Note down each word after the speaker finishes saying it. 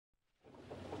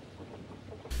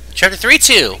Chapter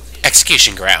 3-2,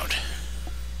 Execution Ground.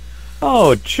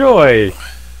 Oh, joy!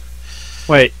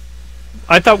 Wait,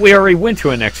 I thought we already went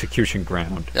to an execution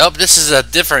ground. Nope, this is a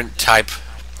different type.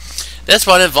 This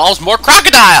one involves more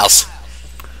crocodiles!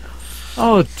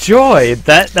 Oh, joy!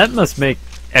 That must make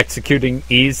executing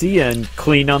easy and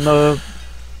clean on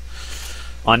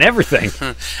everything.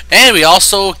 And we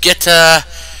also get to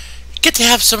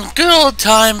have some good old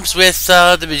times with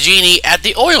the Magini at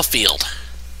the oil field.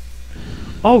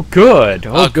 Oh, good.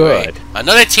 Oh, good. Great.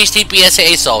 Another tasty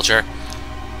BSAA soldier.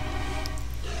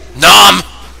 Nom!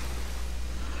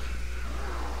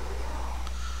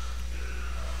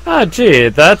 Ah, gee,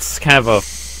 that's kind of a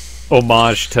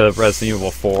homage to Resident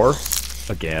Evil 4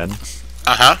 again.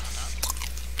 Uh-huh.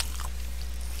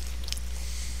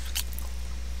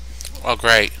 Oh,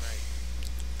 great.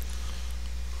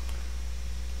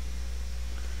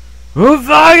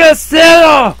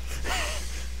 Uvagastero!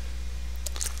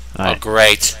 Oh,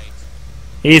 great.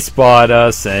 He spotted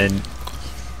us, and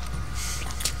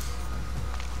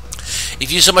if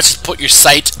you so much as put your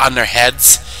sight on their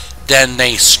heads, then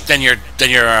you're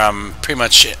pretty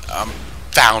much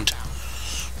found.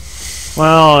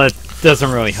 well, it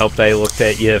doesn't really help that he looked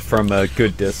at you from a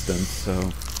good distance, so.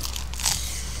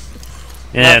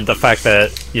 And the fact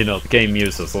that, you know, the game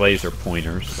uses laser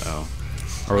pointers, so.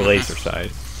 Or laser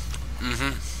sights.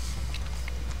 Mm-hmm.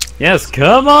 Yes,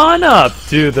 come on up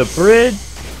to the bridge.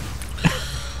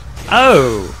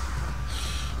 Oh!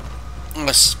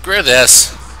 Screw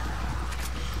this.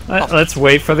 Let's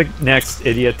wait for the next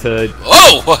idiot to.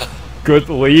 Oh! Good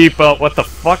leap! What the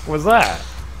fuck was that?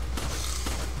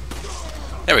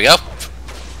 There we go.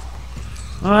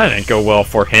 Well, that didn't go well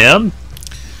for him.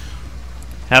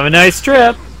 Have a nice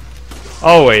trip.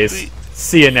 Always.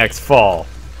 See you next fall.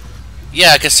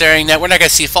 Yeah, considering that we're not going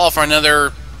to see fall for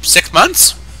another 6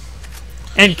 months.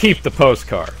 And keep the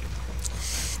postcard.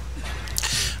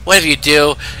 Whatever you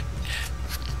do,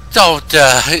 don't,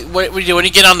 what you do when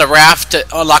you get on the raft to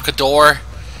unlock a door,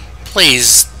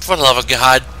 please, for the love of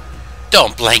God,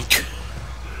 don't blink.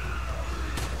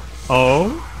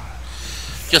 Oh?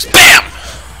 Just BAM!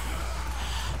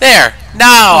 There!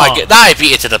 Now I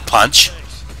beat you to the punch.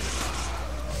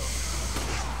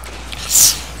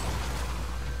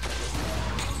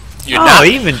 You're not.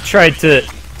 He even tried to.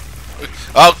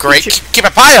 Oh, great! Keep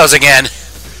Papayos again.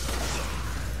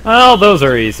 Well, those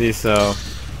are easy, so.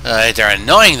 They're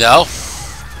annoying though.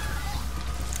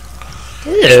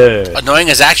 Yeah. Annoying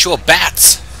as actual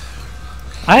bats.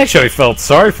 I actually felt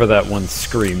sorry for that one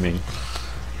screaming.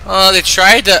 Oh, they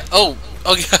tried to. Oh,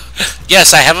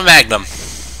 yes, I have a Magnum.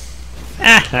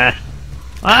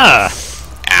 Ah.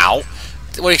 Ow! What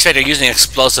do you expect? They're using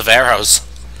explosive arrows.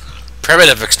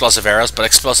 Primitive explosive arrows, but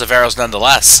explosive arrows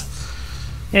nonetheless.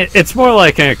 It's more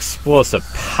like an explosive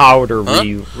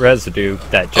powdery residue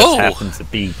that just happens to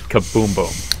be kaboom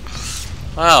boom.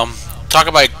 Well, talk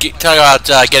about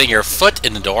getting your foot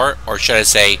in the door, or should I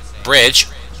say, bridge.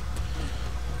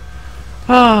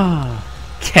 Ah,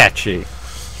 catchy.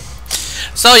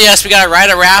 So yes, we gotta ride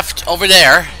a raft over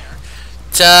there.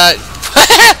 To I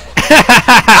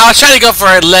was trying to go for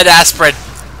a lead aspirin.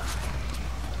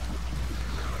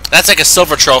 That's like a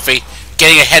silver trophy,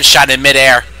 getting a headshot in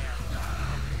midair.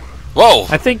 Whoa!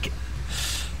 I think.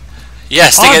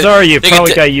 Yes. Odds are you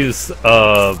probably gotta use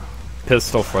a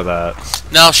pistol for that.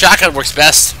 No, shotgun works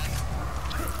best.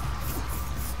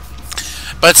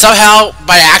 But somehow,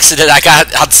 by accident, I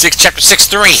got on chapter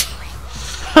 6-3.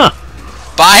 Huh.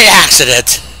 By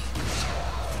accident.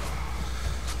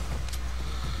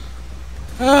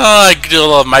 Oh, I do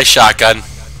love my shotgun.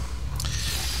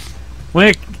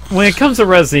 When it comes to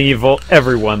Resident Evil,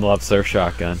 everyone loves their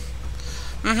shotgun.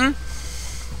 Mm-hmm.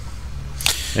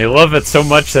 They love it so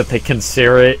much that they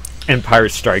consider it Empire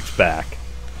Strikes Back.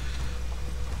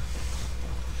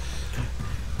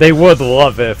 They would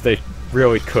love it if they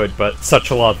really could, but such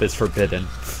love is forbidden.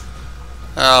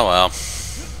 Oh well.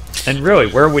 And really,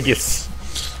 where would you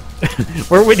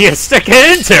where would you stick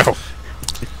it into?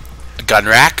 A gun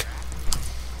rack?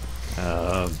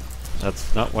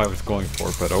 That's not what I was going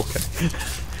for, but okay.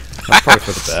 I'll pray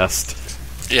for the best.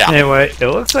 Yeah. Anyway, it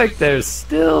looks like there's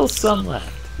still some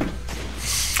left.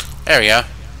 There we go.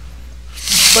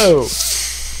 Boom.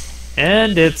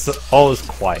 And it's all is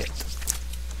quiet.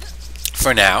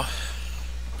 For now.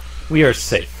 We are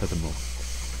safe for the moment.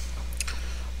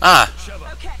 Ah.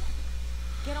 Okay.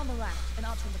 Get on the raft, and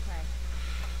I'll tend to pray.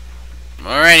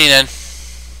 Alrighty then.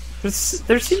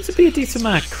 There seems to be a decent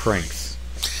amount of cranks.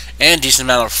 And a decent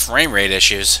amount of frame rate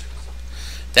issues.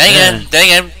 Dang it,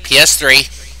 PS3.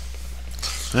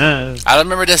 I don't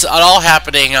remember this at all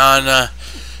happening on the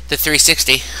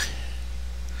 360.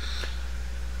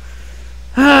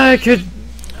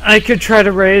 I could try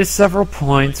to raise several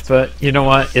points, but you know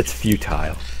what? It's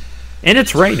futile. And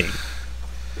it's raining.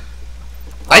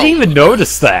 I didn't even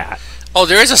notice that. Oh,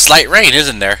 there is a slight rain,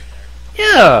 isn't there?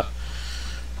 Yeah.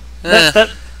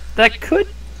 That could.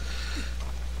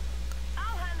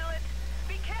 I'll handle it.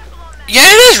 Be careful on that. Yeah,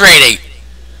 it is raining.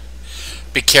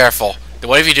 Be careful.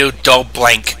 Whatever you do, don't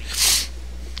blink.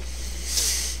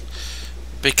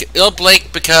 You'll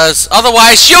blink because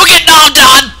otherwise you'll get knocked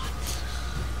on.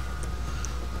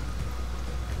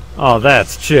 Oh,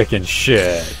 that's chicken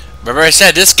shit. Remember I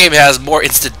said this game has more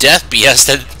instant death BS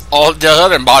than all the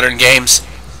other modern games.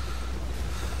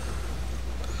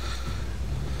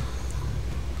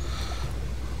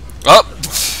 Oh!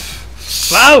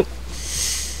 Wow!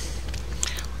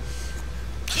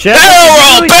 Barrel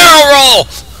roll! Barrel roll!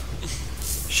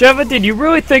 Sheva, did you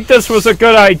really think this was a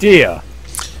good idea?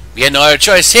 We had no other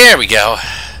choice. Here we go.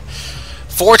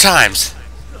 4 times.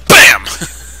 Bam!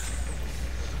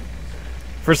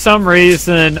 For some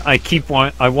reason, I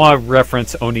want to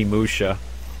reference Onimusha.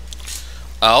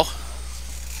 Oh?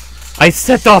 I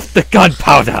set off the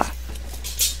gunpowder!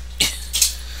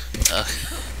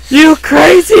 You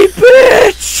crazy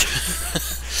bitch!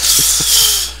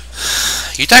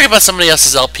 You talking about somebody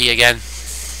else's LP again?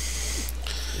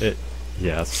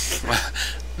 Yes.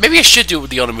 Maybe I should do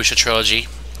the Onimusha trilogy.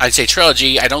 I'd say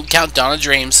trilogy. I don't count Dawn of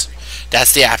Dreams.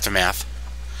 That's the aftermath.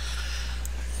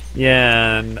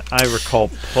 Yeah, and I recall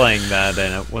playing that,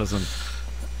 and it wasn't.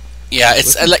 Yeah,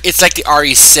 it's like the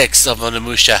RE6 of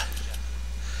Onimusha.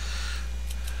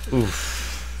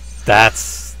 Oof,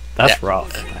 that's Yeah.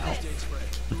 rough. Now.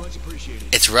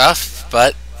 It's rough,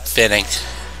 but fitting.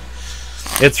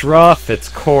 It's rough. It's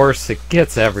coarse. It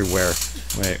gets everywhere.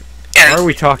 Wait, what are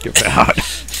we talking about?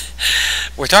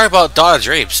 We're talking about Dawn of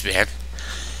Dreams, man.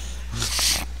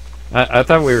 I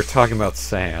thought we were talking about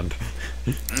sand.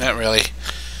 Not really.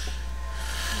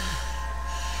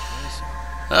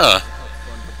 Oh.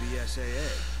 The BSAA.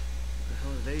 What the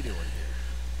hell are they doing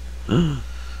here?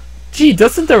 Gee,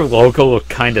 doesn't their logo look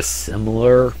kind of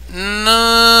similar?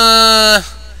 No.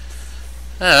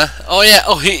 Oh yeah.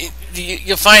 Oh,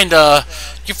 you find all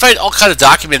kind of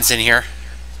documents in here.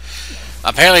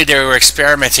 Apparently, they were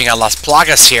experimenting on Las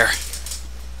Plagas here.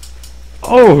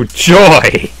 Oh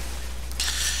joy!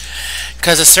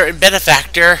 Because a certain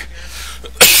benefactor,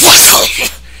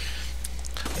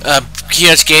 he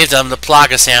just gave them the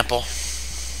Plaga sample.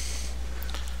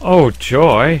 Oh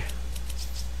joy!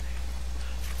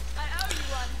 I owe you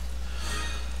one.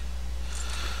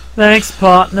 Thanks,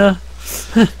 partner.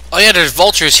 Oh yeah, there's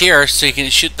vultures here, so you can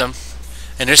shoot them.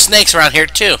 And there's snakes around here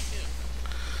too.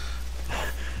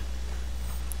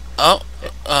 Oh,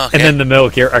 okay. And then the Metal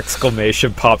Gear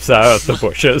exclamation pops out of the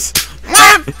bushes.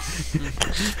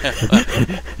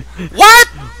 What?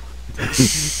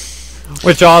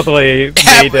 Which oddly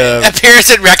made appears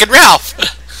in Wreck-It Ralph.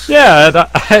 yeah,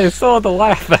 I saw the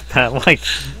laugh at that, like,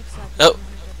 Oh,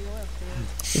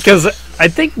 because I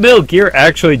think Metal Gear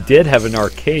actually did have an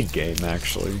arcade game,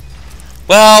 actually.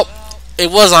 well,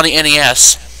 it was on the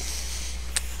NES.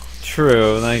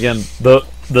 True, and again,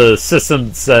 the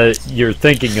systems that you're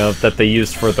thinking of that they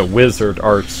used for the Wizard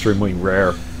are extremely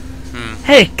rare.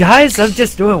 Hey guys, I'm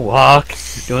just doing a walk,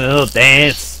 doing a little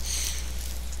dance.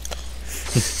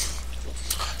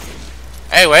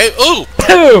 Anyway, ooh,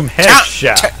 Boom!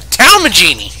 Headshot!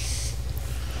 Talmagini.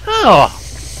 Oh!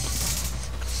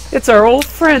 It's our old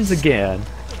friends again.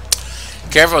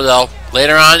 Careful though.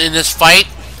 Later on in this fight,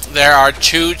 there are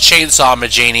 2 Chainsaw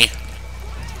Magini.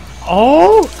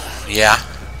 Oh! Yeah.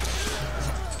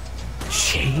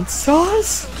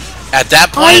 Chainsaws? At that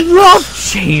I point, love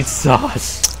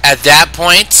chainsaws!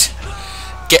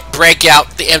 break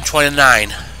out the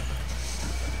M29.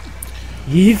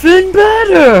 Even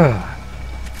better!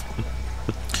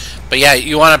 But yeah,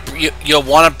 you'll want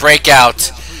to break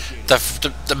out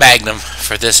the Magnum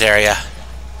for this area.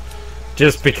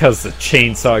 Just because the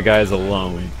chainsaw guys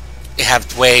alone. They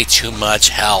have way too much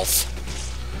health.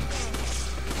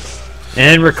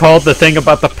 And recall the thing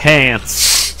about the pants.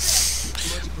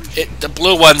 The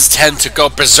blue ones tend to go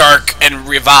berserk and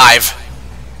revive.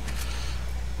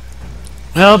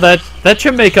 Well, that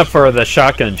should make up for the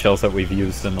shotgun shells that we've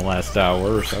used in the last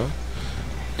hour or so.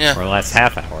 Yeah. Or last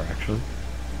half hour, actually.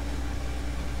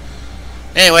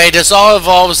 Anyway, this all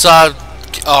involves, oh,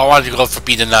 I wanted to go for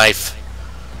beat the knife.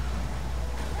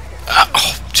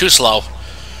 Oh, too slow.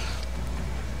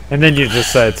 And then you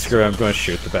just said, screw it, I'm going to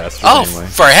shoot the bastard Oh, anyway.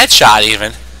 for a headshot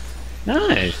even.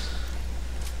 Nice.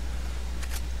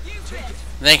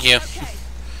 Thank you.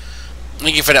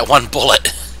 Thank you for that one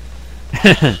bullet.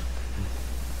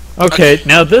 Okay,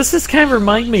 now this is kind of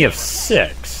remind me of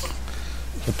 6.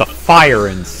 with the fire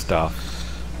and stuff.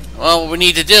 Well, what we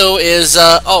need to do is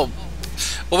what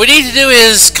we need to do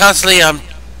is constantly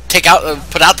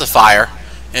put out the fire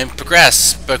and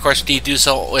progress. But of course, we need to do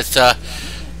so with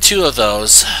 2 of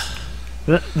those.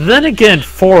 Then again,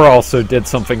 4 also did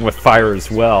something with fire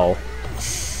as well.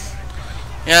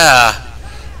 Yeah,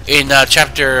 in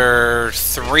chapter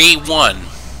 3:1.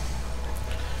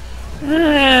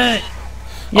 Yeah.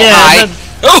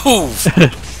 Oh!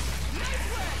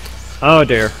 Oh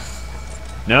dear.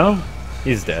 No,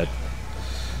 he's dead.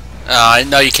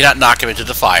 No, you cannot knock him into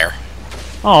the fire.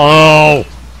 Oh.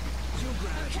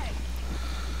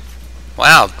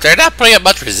 Wow, they're not putting up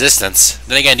much resistance.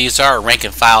 Then again, these are rank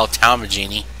and file town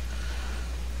Magini.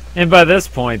 And by this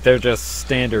point, they're just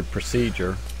standard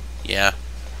procedure. Yeah.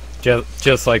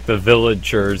 Just like the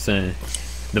villagers and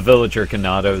the villager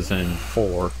Kanados in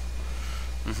 4.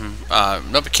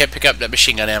 Nope, can't pick up that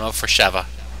machine gun ammo for Sheva.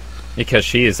 Because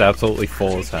she is absolutely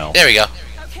full as hell. There we go.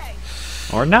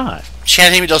 Or not. She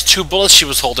handed me those 2 bullets she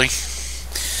was holding.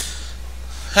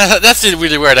 That's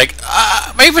really weird. Like,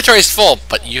 my inventory is full,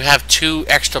 but you have 2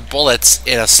 extra bullets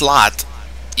in a slot.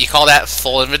 You call that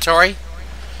full inventory?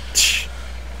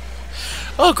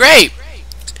 Oh, great!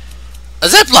 A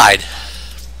zipline!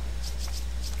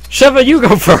 Sheva, you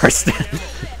go first!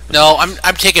 No,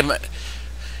 I'm taking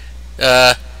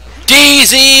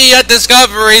DZ at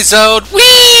Discovery Zone.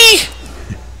 Whee!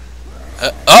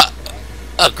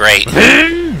 Oh, great.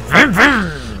 Vroom,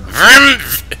 vroom.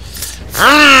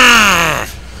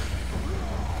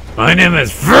 My name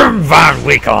is Vroom Von,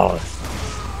 we call it.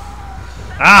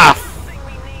 Ah!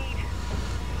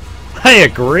 I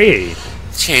agree.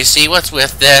 Chasey, what's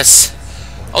with this?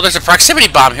 Oh, there's a proximity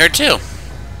bomb here, too.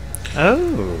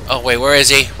 Oh. Oh, wait, where is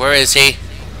he? Where is he?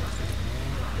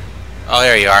 Oh,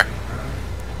 there you are.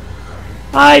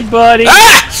 Hi, buddy.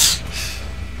 Ah!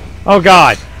 Oh,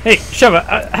 God. Hey,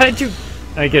 Sheva, how did you...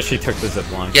 I guess she took the zip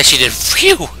line. Yes, she did.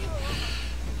 Phew!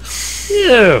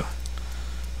 Ew.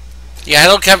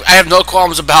 Yeah, I have no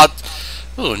qualms about...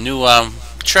 Ooh, new,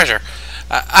 treasure.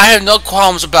 I have no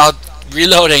qualms about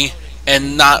reloading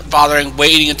and not bothering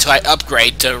waiting until I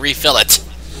upgrade to refill it.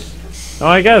 Oh,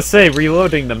 I gotta say,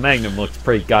 reloading the Magnum looks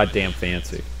pretty goddamn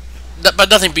fancy. But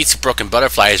nothing beats a broken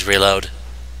butterfly's reload.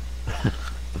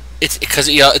 It's because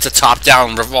it's a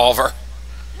top-down revolver.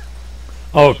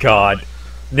 Oh God!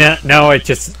 Now I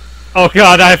just... Oh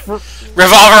God! Revolver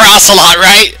Ocelot,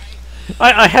 right?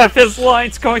 I have his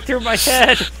lines going through my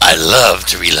head. I love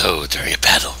to reload during a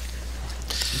battle.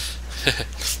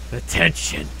 The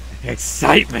tension,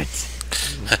 excitement.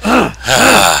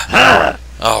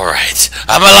 All right,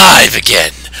 I'm alive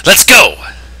again. Let's go.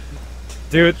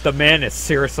 Dude, the man is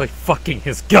seriously fucking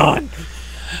his gun.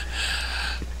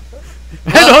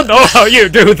 I don't know how you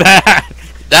do that.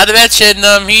 Not to mention,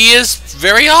 he is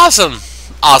very awesome,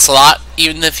 Ocelot,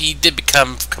 even if he did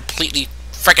become completely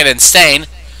freaking insane.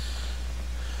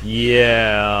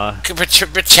 Yeah.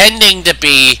 Pretending to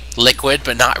be liquid,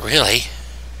 but not really.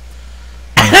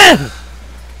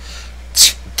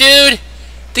 Dude,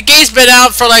 the game's been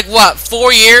out for like, what,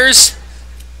 4 years?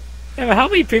 Yeah, but how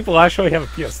many people actually have a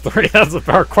PS3? That's a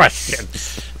fair question.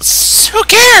 Who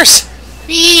cares?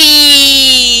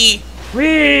 Whee!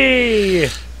 Whee!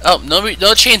 Oh, no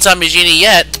Chainsaw Magini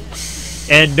yet.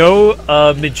 And no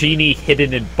Magini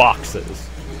hidden in boxes.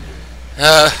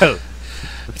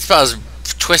 It's about as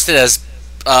twisted as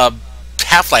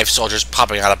Half-Life soldiers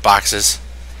popping out of boxes.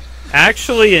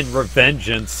 Actually, in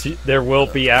Revengeance, there will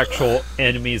be actual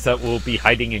enemies that will be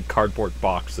hiding in cardboard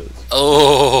boxes.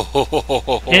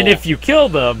 Oh! And if you kill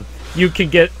them, you can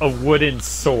get a wooden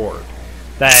sword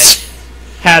that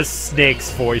has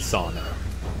Snake's voice on it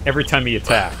every time he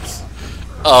attacks.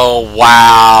 Oh,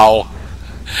 wow.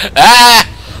 Ah!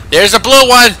 There's a blue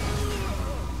one!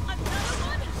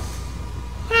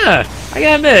 Huh, I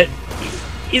gotta admit,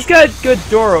 he's got good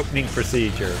door opening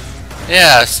procedure.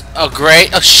 Yes. Oh, great.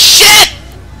 Oh, shit!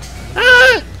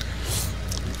 Ah!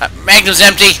 Magnum's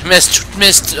empty. Missed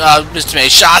too many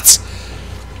shots.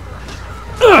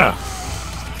 Ugh.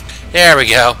 There we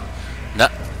go.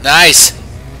 Nice.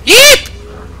 Yeep!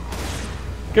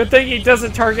 Good thing he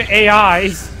doesn't target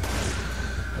AIs.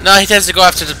 No, he tends to go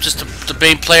after just the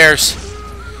main players.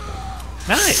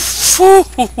 Nice.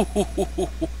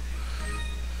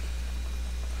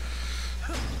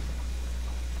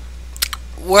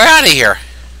 We're out of here.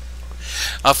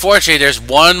 Unfortunately, there's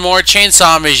one more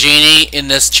Chainsaw Magini in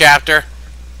this chapter.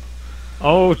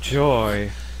 Oh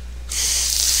joy.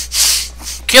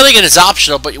 Killing it is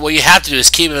optional, but what you have to do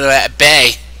is keep him at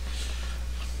bay.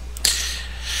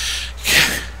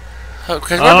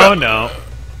 Oh no.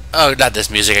 Oh, not this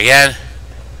music again.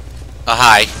 Oh,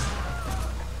 hi.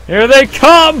 Here they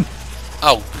come!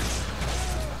 Oh.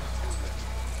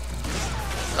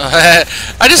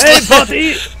 I just Hey,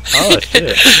 buddy! Oh,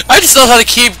 shit. I just know how to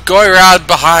keep going around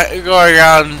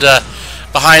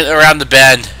around the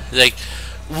bend. Like,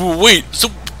 wait, so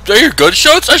are your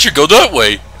gunshots? I should go that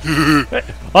way.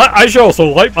 I should also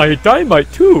light my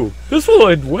dynamite too. This will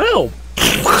end well.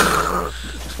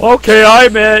 Okay,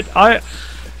 I'm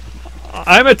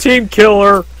a team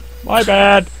killer. My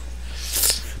bad.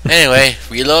 Anyway,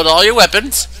 reload all your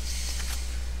weapons.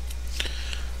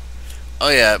 Oh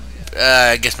yeah,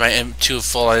 I guess my M2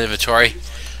 full on inventory.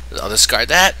 I'll discard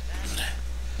that.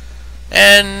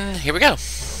 And here we go.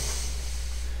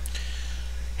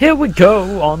 Here we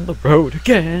go on the road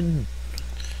again.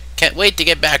 Can't wait to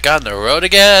get back on the road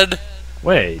again.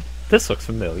 Wait, this looks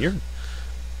familiar.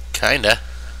 Kinda.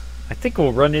 I think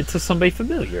we'll run into somebody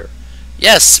familiar.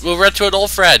 Yes, we'll run to an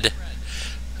old friend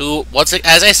who,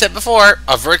 as I said before,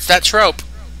 averts that trope.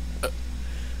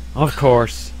 Of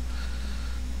course.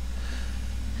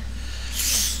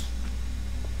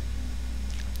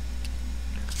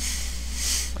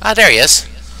 Ah, there he is.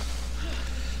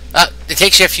 It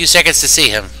takes you a few seconds to see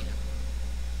him.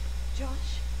 Josh?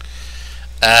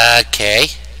 Okay.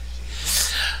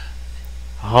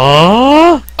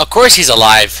 Huh? Of course he's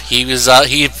alive. He was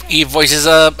he voices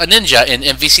a ninja in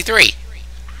MVC3.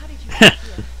 How did you get here?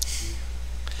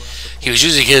 He was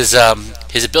using his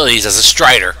abilities as a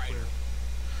strider.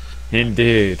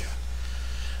 Indeed.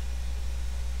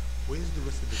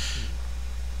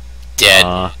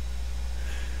 Dead.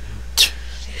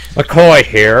 McCoy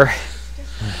here.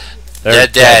 They're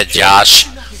Dead, Josh.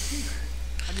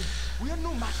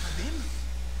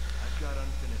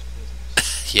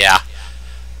 Yeah.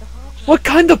 What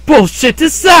kind of bullshit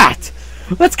is that?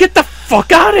 Let's get the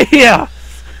fuck out of here!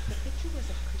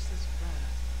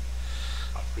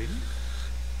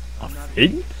 A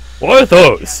fin? What are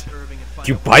those?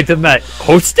 Do you buy them at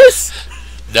Hostess?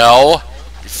 No.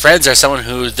 Friends are someone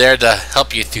who's there to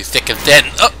help you through thick and thin.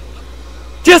 Oh,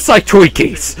 Just like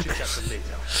Twinkies.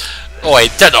 oh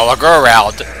wait, they're no longer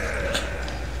around.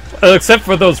 Except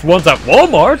for those ones at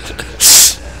Walmart.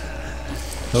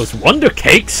 Those Wonder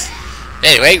Cakes.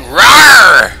 Anyway,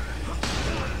 roar!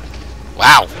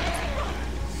 Wow.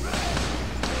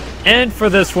 And for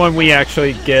this one, we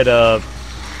actually get a...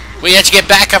 We have to get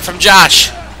backup from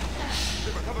Josh.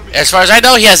 As far as I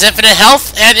know, he has infinite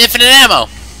health and infinite ammo.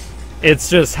 It's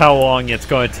just how long it's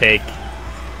going to take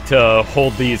to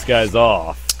hold these guys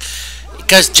off.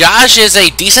 Because Josh is a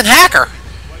decent hacker.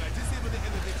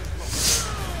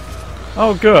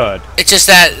 Oh, good. It's just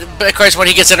that, of course, when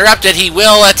he gets interrupted, he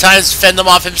will at times fend them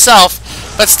off himself.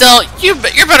 But still, you're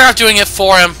better off doing it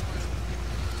for him.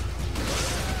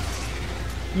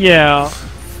 Yeah.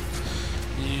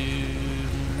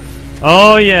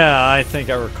 Oh, yeah, I think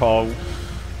I recall.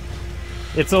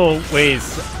 It's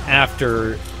always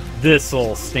after this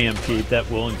little stampede that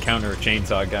we'll encounter a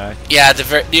chainsaw guy. Yeah,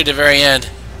 near the very end.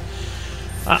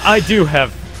 I do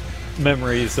have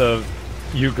memories of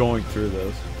you going through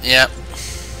those. Yep.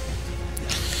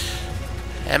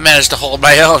 I managed to hold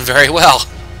my own very well.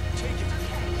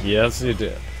 Yes, you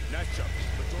did.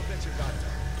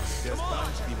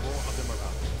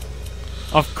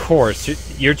 Of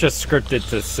course, you're just scripted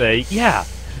to say, yeah,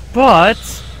 but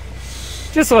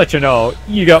just to let you know,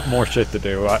 you got more shit to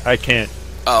do. I can't.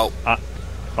 Oh.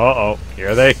 Uh-oh,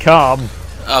 here they come.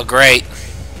 Oh, great.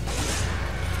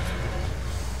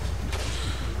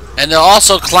 And they'll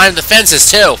also climb the fences,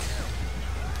 too.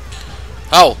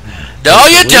 Oh. No,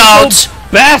 you don't!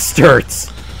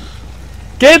 Bastards!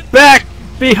 Get back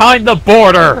behind the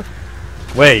border!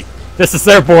 Wait, this is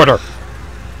their border.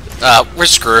 We're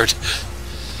screwed.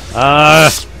 Uh,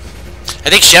 I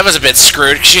think Sheva's a bit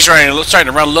screwed because she's starting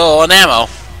to run low on ammo.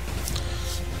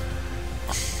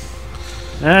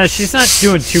 she's not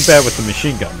doing too bad with the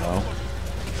machine gun, though.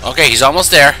 Okay, he's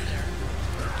almost there.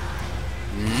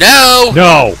 No!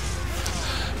 No!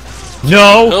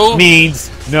 No No. means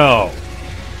no.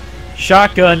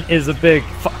 Shotgun is a big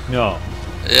fuck no.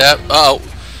 Yep. Uh-oh.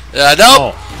 Nope.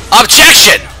 Oh.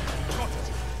 Objection!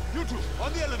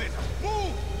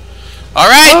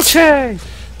 Alright! Okay!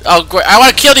 Oh, great. I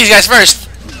want to kill these guys first.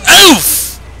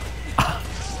 Oof!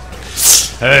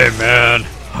 Hey, man.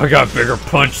 I got bigger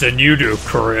punch than you do,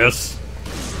 Chris.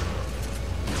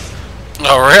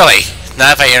 Oh, really?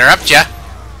 Not if I interrupt you.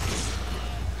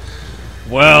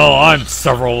 Well, I'm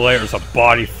several layers of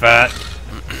body fat.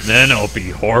 Then I'll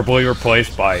be horribly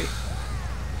replaced by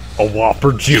a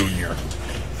Whopper Jr.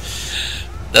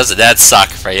 Doesn't that suck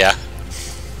for you?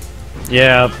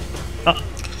 Yeah,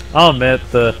 I'll admit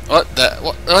the... What the?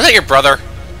 Was that your brother?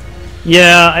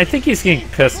 Yeah, I think he's getting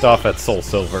pissed off at Soul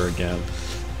Silver again.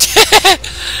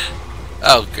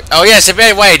 Oh yes. And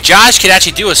by the way, Josh can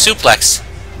actually do a suplex,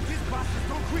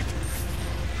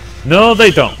 No, they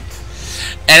don't.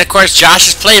 and of course, Josh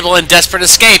is playable in Desperate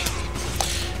Escape,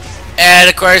 and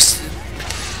of course,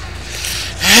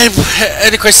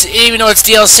 even though it's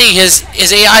DLC,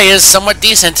 his AI is somewhat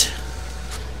decent.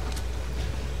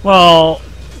 Well,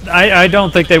 I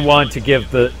don't think they want to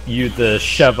give you the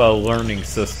Sheva learning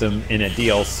system in a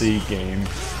DLC game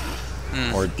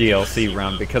or DLC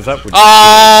round because that would.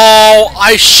 Oh,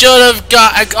 I should have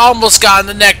I almost gotten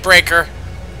the neck breaker.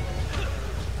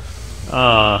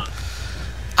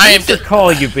 I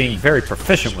recall you being very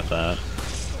proficient with that.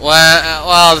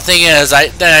 Well, the thing is,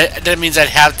 that means I'd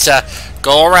have to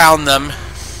go around them.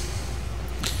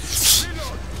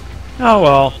 Oh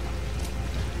well,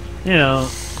 you know,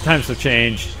 times have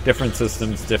changed. Different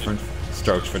systems, different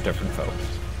strokes for different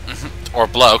folks. Or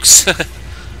blokes.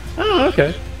 Oh,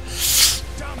 okay.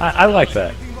 I like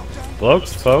that.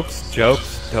 Blokes, folks,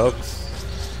 jokes, tokes.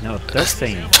 No, don't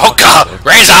say anything. Toka!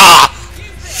 Razor!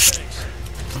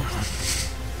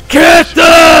 Get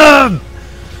them!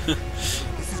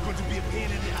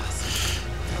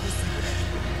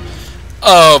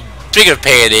 Oh, big of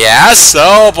pain in the ass.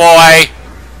 Oh boy.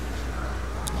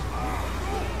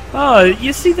 Oh,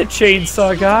 you see the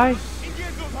chainsaw guy?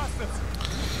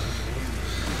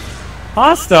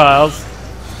 Hostiles?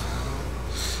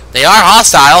 They are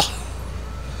hostile.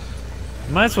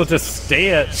 Might as well just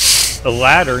stay at the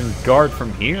ladder and guard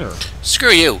from here.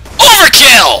 Screw you.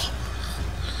 Overkill!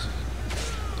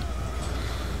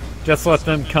 Just let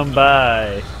them come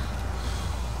by.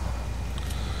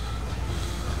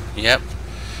 Yep.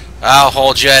 I'll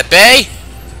hold you at bay.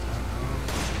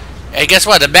 And guess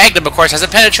what? The Magnum, of course, has a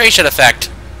penetration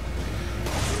effect.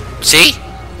 See?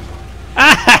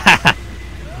 I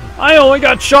only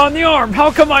got shot in the arm.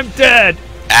 How come I'm dead?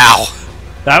 Ow.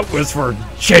 That was for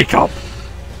Jacob.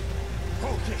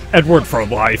 Edward for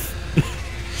life.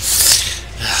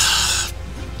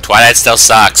 Twilight still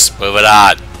sucks. Moving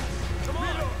on.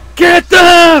 Get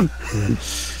them!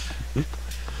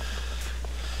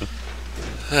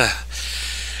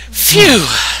 Phew.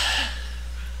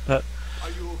 Are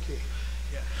you okay?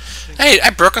 Yeah. Hey, I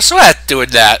broke a sweat doing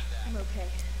that. I'm okay.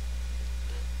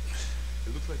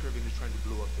 It looks like Irving is trying to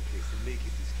blow up the place and make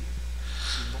his escape.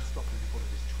 We must stop him before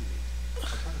it is too late.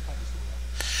 I'll try to find his way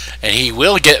out. And he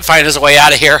will find his way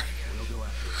out of here. We'll go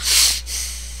after him.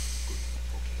 Good.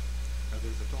 Okay. Now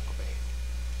there's a dock up ahead.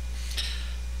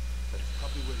 That is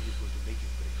probably where he's going to make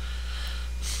his break.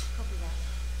 Copy that.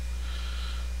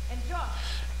 And Josh,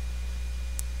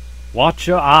 Watch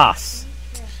your ass.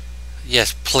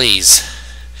 Yes, please.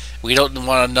 We don't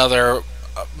want another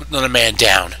man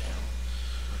down.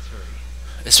 Let's hurry.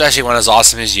 Especially one as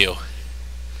awesome as you.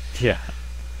 Yeah.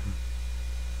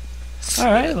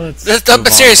 Alright, let's. But move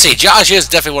on. seriously, Josh is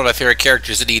definitely one of my favorite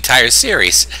characters in the entire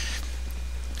series.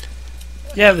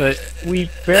 Yeah, but we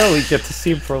barely get to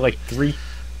see him for like 3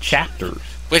 chapters.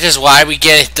 Which is why we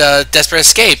get Desperate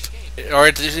Escape.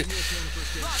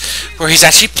 Where he's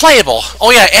actually playable.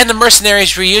 Oh yeah, and the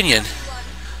Mercenaries reunion.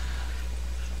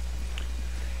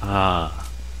 Ah.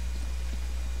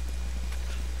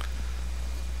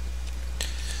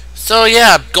 So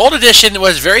yeah, Gold Edition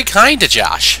was very kind to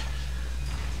Josh.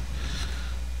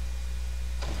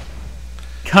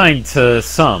 Kind to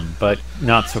some, but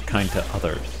not so kind to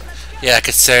others. Yeah,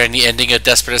 considering the ending of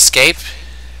Desperate Escape.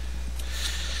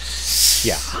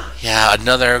 Yeah. Yeah,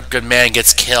 another good man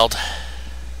gets killed.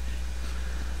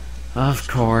 Of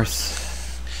course.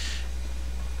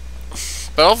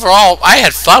 But overall, I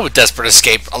had fun with Desperate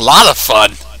Escape. A lot of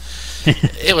fun.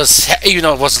 It was, even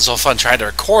though it wasn't so fun trying to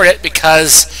record it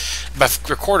because my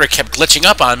recorder kept glitching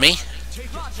up on me.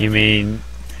 You mean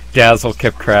Dazzle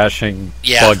kept crashing,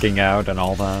 Yeah. bugging out, and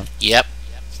all that? Yep.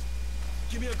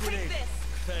 Give me a grenade.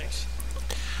 Thanks.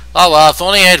 Oh well, if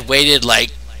only I had waited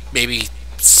like maybe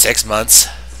 6 months.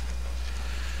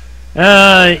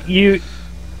 You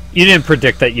didn't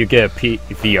predict that you get a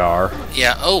VR.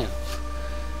 Yeah. Oh.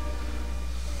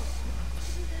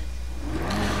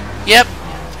 Yep.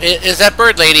 Is that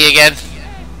bird lady again? Splendid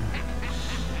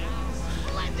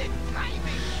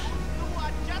timing! You are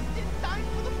just in time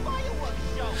for the fireworks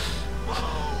show!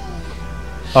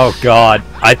 Oh god,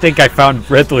 I think I found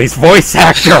Ridley's voice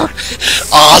actor.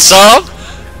 Awesome!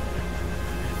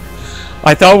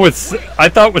 I thought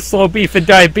it was Slow Beef and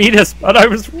Diabetes, but I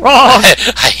was wrong.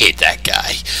 I hate that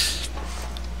guy.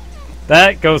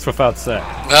 That goes without saying.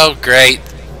 Oh great.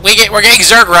 We're getting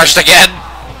Zerg rushed again.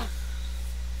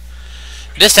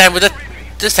 This time with a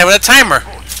timer.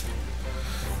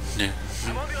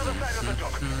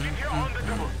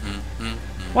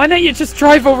 Why don't you just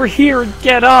drive over here and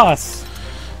get us?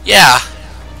 Yeah.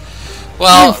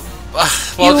 Well,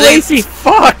 You lazy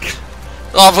fuck!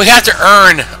 well, we have to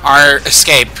earn our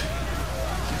escape.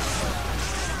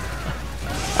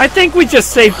 I think we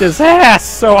just saved his ass,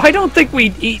 so I don't think we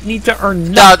need to earn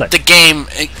No, nothing. the game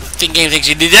thinks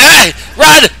you need to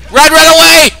run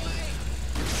away!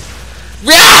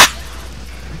 Yeah!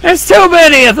 There's too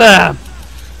many of them!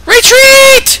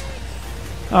 Retreat!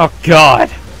 Oh god.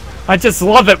 I just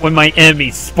love it when my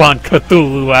enemies spawn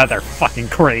Cthulhu out of their fucking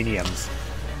craniums.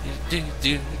 Do.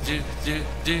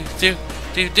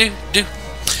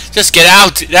 Just get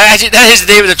out. That is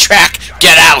the name of the track.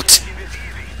 Get out.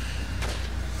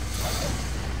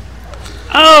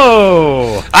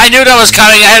 Oh! I knew that was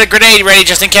coming. I had a grenade ready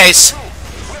just in case.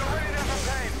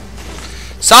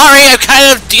 Sorry, I'm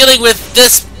kind of dealing with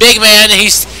this big man.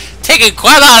 He's taking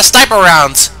quite a lot of sniper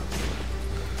rounds.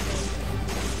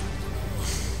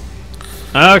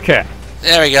 Okay.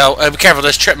 There we go. Be careful,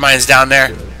 there's trip mines down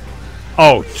there.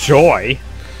 Oh, joy.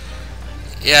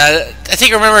 Yeah, I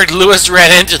think I remember Lewis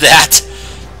ran into that.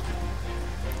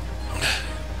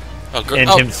 And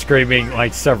him screaming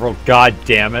like several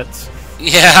goddammits.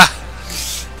 Yeah.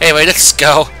 Anyway, let's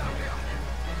go.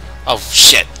 Oh,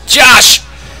 shit. Josh!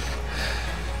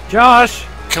 Josh!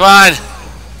 Come on.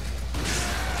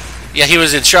 Yeah, he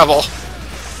was in trouble.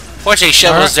 Fortunately,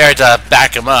 Shovel's there to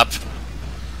back him up.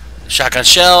 Shotgun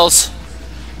shells.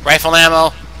 Rifle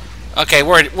ammo. Okay,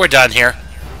 we're done here.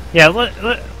 Yeah,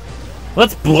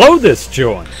 let's blow this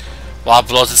joint. While it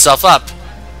blows itself up.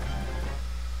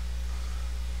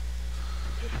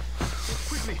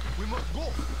 Quickly, we must go. Are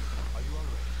you all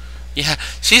right? Yeah,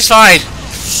 she's fine.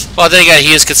 Well, then again,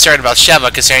 he is concerned about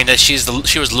Sheva, considering that she was the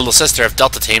little sister of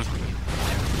Delta Team.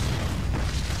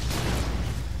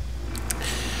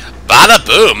 Bada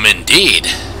boom, indeed.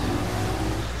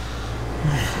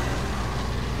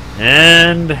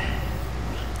 And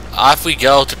Off we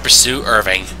go to pursue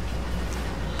Irving.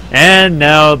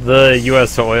 now the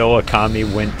U.S. oil economy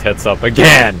went tits up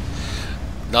again.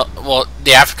 No, well,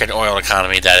 the African oil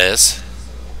economy, that is.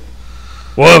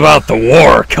 What about the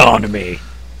war economy?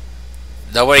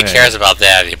 Nobody Hey. cares about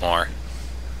that anymore.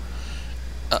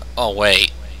 Oh,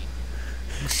 wait.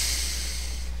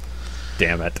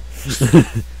 Damn it.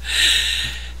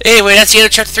 Anyway, that's the end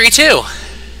of Chapter 3, too.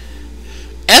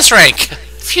 S-Rank.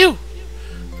 Phew.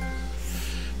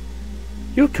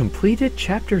 You completed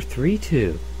Chapter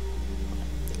 3-2.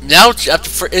 Now is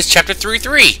Chapter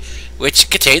 3-3, which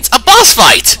contains a boss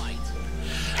fight.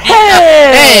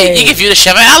 Hey! Hey, you can view the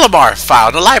Sheva Alomar file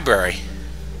in the library.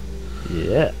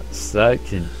 Yes, that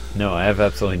can... No, I have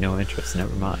absolutely no interest.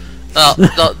 Never mind. Well,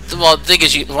 the thing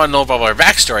is, you want to know about our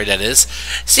backstory, that is.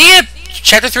 See it,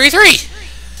 Chapter 3-3.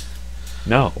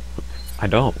 No, I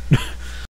don't.